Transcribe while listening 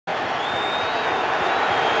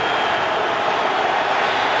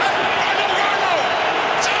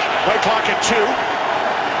Play clock at 2.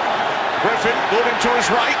 Griffin moving to his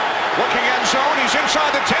right. Looking end zone. He's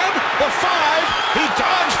inside the 10. The 5. He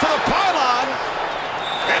dodged for the pylon.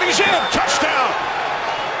 And he's in. Touchdown.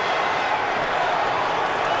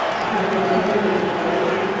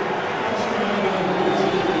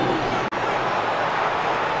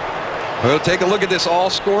 We'll take a look at this.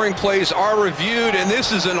 All scoring plays are reviewed, and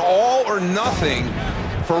this is an all or nothing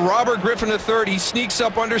for Robert Griffin III. He sneaks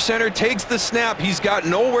up under center, takes the snap. He's got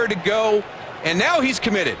nowhere to go, and now he's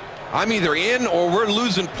committed. I'm either in or we're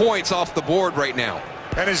losing points off the board right now.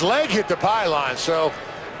 And his leg hit the pylon, so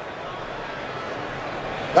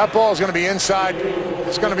that ball is going to be inside.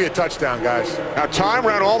 It's going to be a touchdown, guys. Now time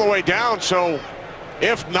ran all the way down, so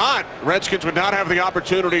if not, Redskins would not have the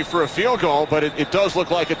opportunity for a field goal, but it does look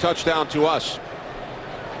like a touchdown to us.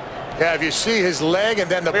 Yeah, if you see his leg and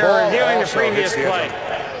then the ball. We're reviewing the previous play.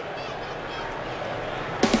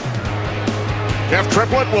 Jeff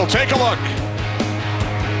Triplett will take a look.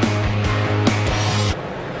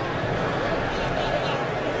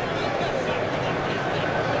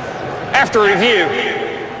 After review,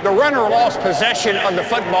 the runner lost possession of the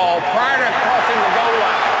football prior to crossing the goal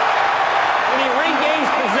line. When he regains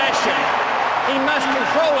possession, he must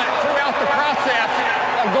control it throughout the process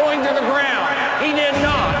of going to the ground. He did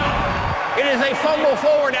not. It is a fumble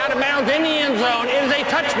forward out of bounds in the end zone. It is a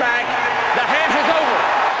touchback. The half is over.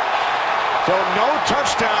 So no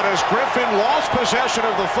touchdown as Griffin lost possession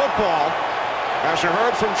of the football. As you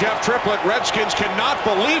heard from Jeff Triplett, Redskins cannot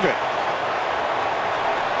believe it.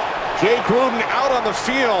 Jay Gruden out on the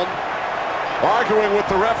field, arguing with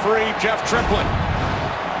the referee, Jeff Triplett.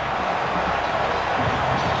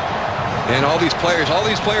 And all these players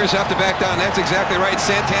have to back down. That's exactly right.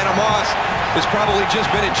 Santana Moss has probably just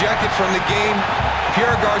been ejected from the game.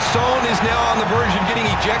 Pierre Garçon is now on the verge of getting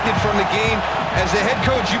ejected from the game. As the head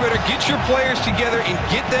coach, you better get your players together and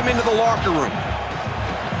get them into the locker room.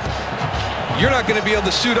 You're not going to be able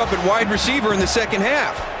to suit up at wide receiver in the second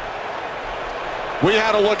half. We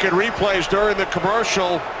had a look at replays during the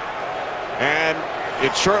commercial, and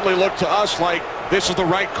it certainly looked to us like this is the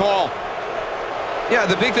right call. Yeah,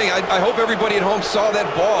 the big thing, I hope everybody at home saw that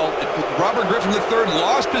ball. Robert Griffin III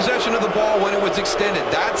lost possession of the ball when it was extended.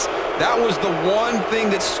 That was the one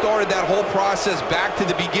thing that started that whole process back to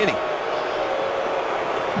the beginning.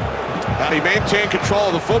 Had he maintained control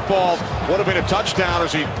of the football, would have been a touchdown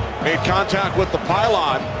as he made contact with the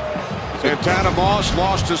pylon. Santana Moss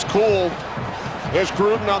lost his cool. There's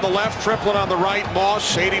Gruden on the left, Triplett on the right,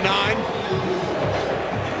 Moss, 89.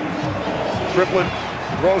 Triplett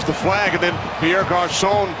throws the flag, and then Pierre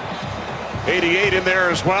Garçon, 88 in there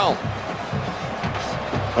as well.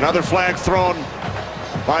 Another flag thrown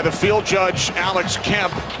by the field judge, Alex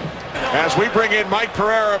Kemp, as we bring in Mike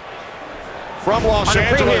Pereira from Los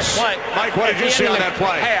Angeles. Mike, what did you see on that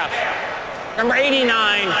play? Number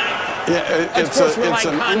 89. Yeah, it's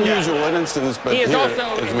an unusual instance, but here,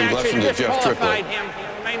 as we listen to Jeff Triplett. Him for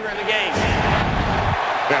the remainder of the game.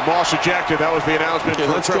 Yeah, Moss ejected. That was the announcement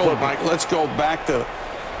for Triplett, Mike. Let's go back to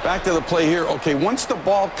the play here. Okay, once the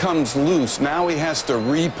ball comes loose, now he has to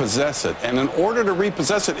repossess it. And in order to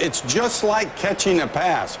repossess it, it's just like catching a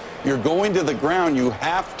pass. You're going to the ground. You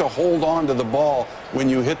have to hold on to the ball when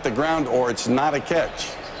you hit the ground, or it's not a catch.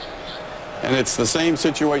 And it's the same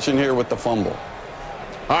situation here with the fumble.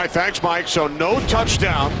 All right, thanks, Mike. So no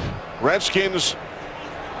touchdown. Redskins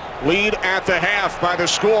lead at the half by the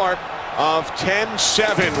score of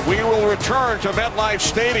 10-7. We will return to MetLife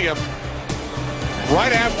Stadium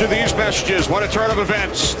right after these messages. What a turn of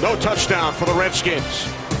events. No touchdown for the Redskins.